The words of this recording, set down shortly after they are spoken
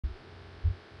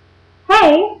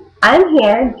Hey, I'm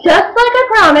here, just like I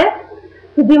promised,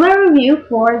 to do my review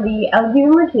for the LG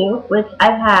Rumour 2, which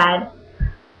I've had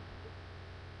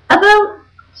about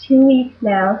 2 weeks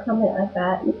now, something like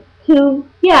that.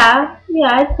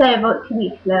 I'd say about 2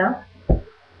 weeks now.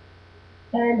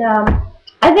 And,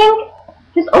 I think,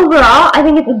 just overall, I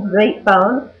think it's a great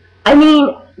phone. I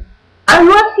mean,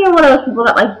 unless you're one of those people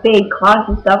that like big costs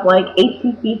and stuff, like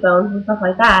HTC phones and stuff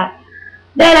like that,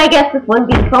 then I guess this wouldn't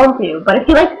be the phone for you. But if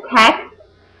you like to text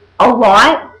a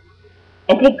lot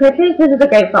and take pictures, this is a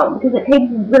great phone because it takes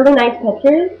really nice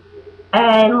pictures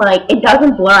and like it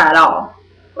doesn't blur at all.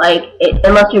 Like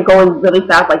unless you're going really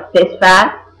fast, like this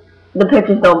fast, the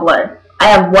pictures don't blur. I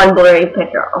have one blurry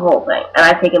picture, a whole thing, and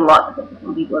I've taken lots of pictures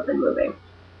when people have been moving.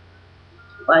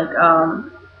 Like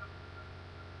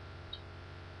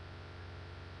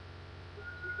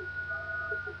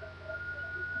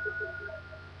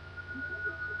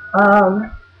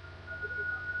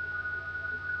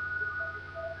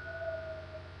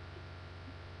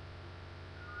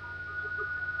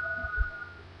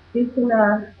you can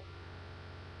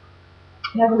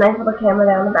it has a nice little camera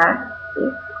down the back, see?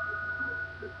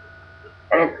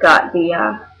 And it's got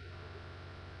the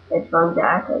headphone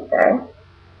jack right there.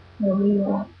 And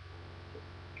the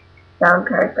sound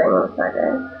card thing looks like it.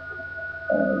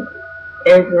 And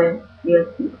there's a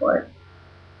USB port.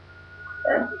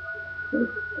 There.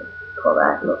 Just pull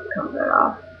that and it comes right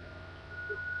off.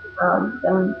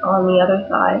 Then on the other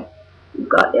side, you've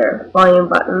got your volume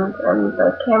buttons and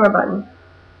the camera button.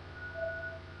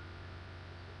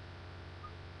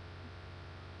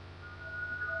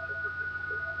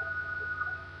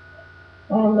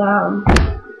 And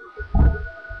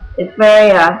it's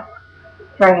very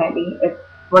handy. It's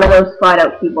one of those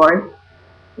slide-out keyboards.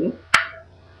 See?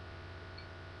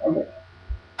 And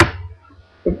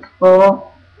it's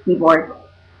full keyboard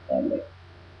and it's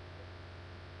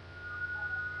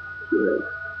cute.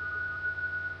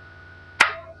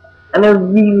 And they're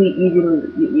really easy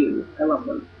to use. I love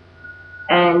them.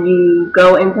 And you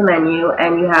go into menu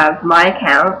and you have my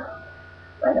account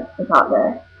right up the top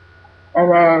there. And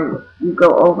then you go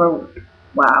over,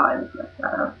 wow, I just messed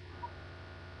that up.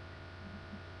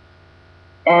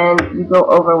 And you go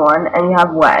over one and you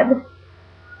have web.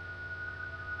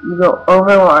 You go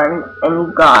over one and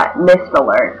you've got missed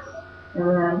alerts. And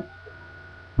then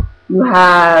you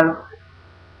have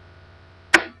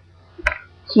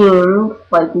tunes,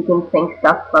 like you can sync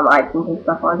stuff from iTunes and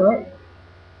stuff onto it.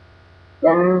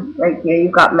 Then right here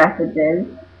you've got messages.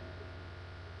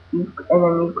 And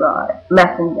then you've got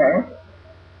messenger.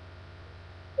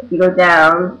 If you go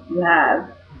down, you have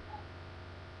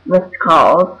missed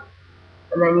calls,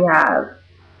 and then you have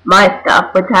my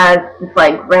stuff, which has just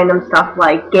like random stuff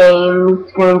like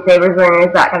games, screensavers,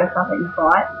 ringers, that kind of stuff that you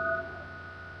bought.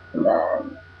 And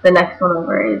then the next one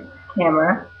over is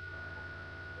camera.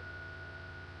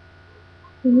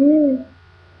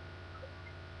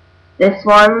 This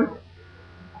one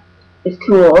is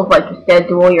tools, like your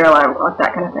schedule, your alarm clock,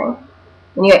 that kind of thing.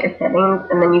 Then you got your settings,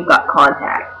 and then you've got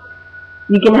contacts.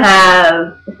 You can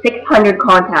have 600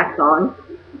 contacts on,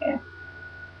 okay.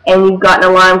 And you've got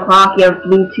an alarm clock, you have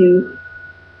Bluetooth,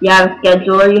 you have a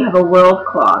scheduler, you have a world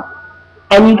clock,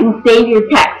 and you can save your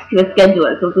text to a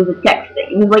scheduler. So if there's a text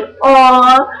that you're like,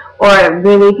 "Aww," or it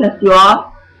really pissed you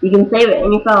off, you can save it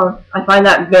in your phone. I find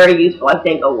that very useful. I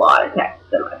save a lot of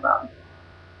texts in my phone.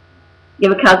 You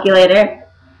have a calculator,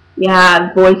 you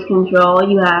have voice control,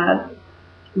 you have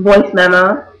voice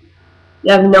memo,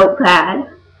 you have notepad,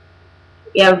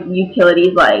 you have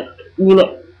utilities like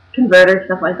unit converter,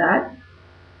 stuff like that.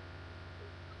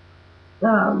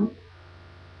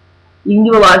 You can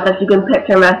do a lot of stuff. You can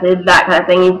picture message, that kind of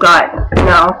thing. You've got,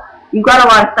 you've got a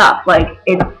lot of stuff. Like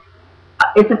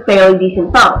it's a fairly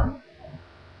decent phone.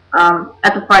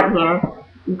 At the front here,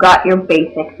 you've got your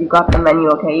basics. You've got the menu,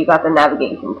 okay. You got the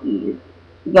navigation keys.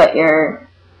 You got your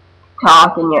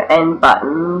talk and your end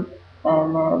buttons,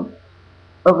 and then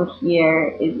over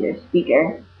here is your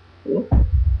speaker. See?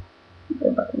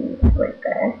 The button is right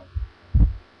there.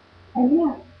 And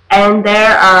yeah. And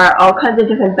there are all kinds of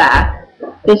different backs.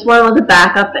 This one was a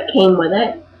backup that came with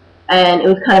it, and it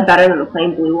was kind of better than the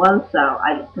plain blue one, so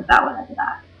I just put that one as a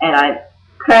back. And I'm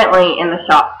currently in the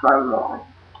shop for more.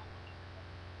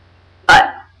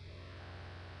 But,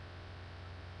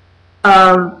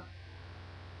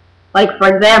 like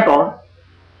for example,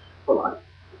 hold on.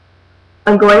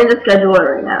 I'm going into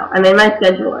scheduler right now. I'm in my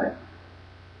scheduler.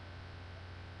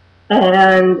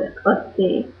 And let's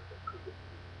see.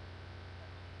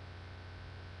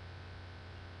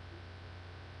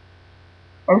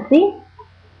 And see?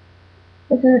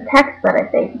 This is a text that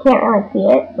I saved. You can't really see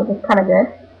it, which is kind of good.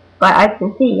 But I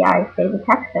can see, yeah, I saved the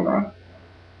text in there.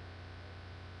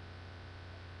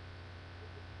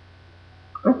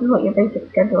 this is what your basic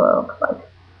schedule looks like.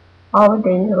 All the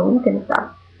days of the week and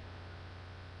stuff.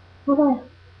 Okay.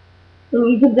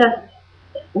 And you can just,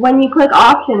 when you click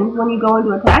options, when you go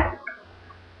into a text,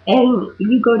 and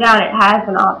you go down, it has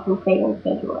an option saying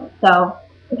schedule. So,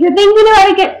 if you're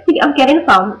thinking of getting a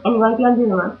phone, and you want to be on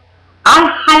Zoom, I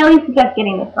highly suggest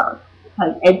getting this phone.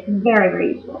 Because it's very,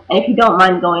 very useful. And if you don't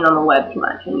mind going on the web too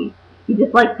much, and you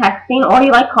just like texting, or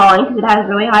you like calling, because it has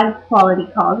really high quality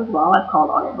calls as well. I've called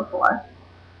on it before.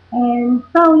 And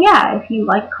so, yeah, if you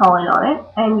like calling on it,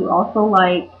 and you also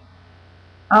like,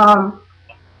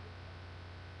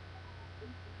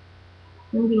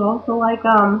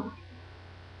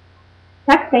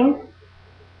 texting,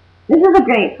 this is a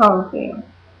great phone for you.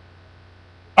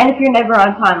 And if you're never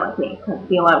on time like me, because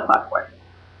the alarm clock works.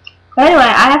 But anyway,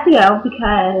 I have to go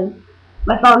because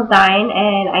my phone's dying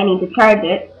and I need to charge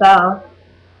it, so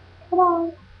ta-da.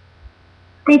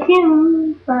 Stay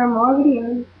tuned for more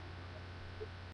videos.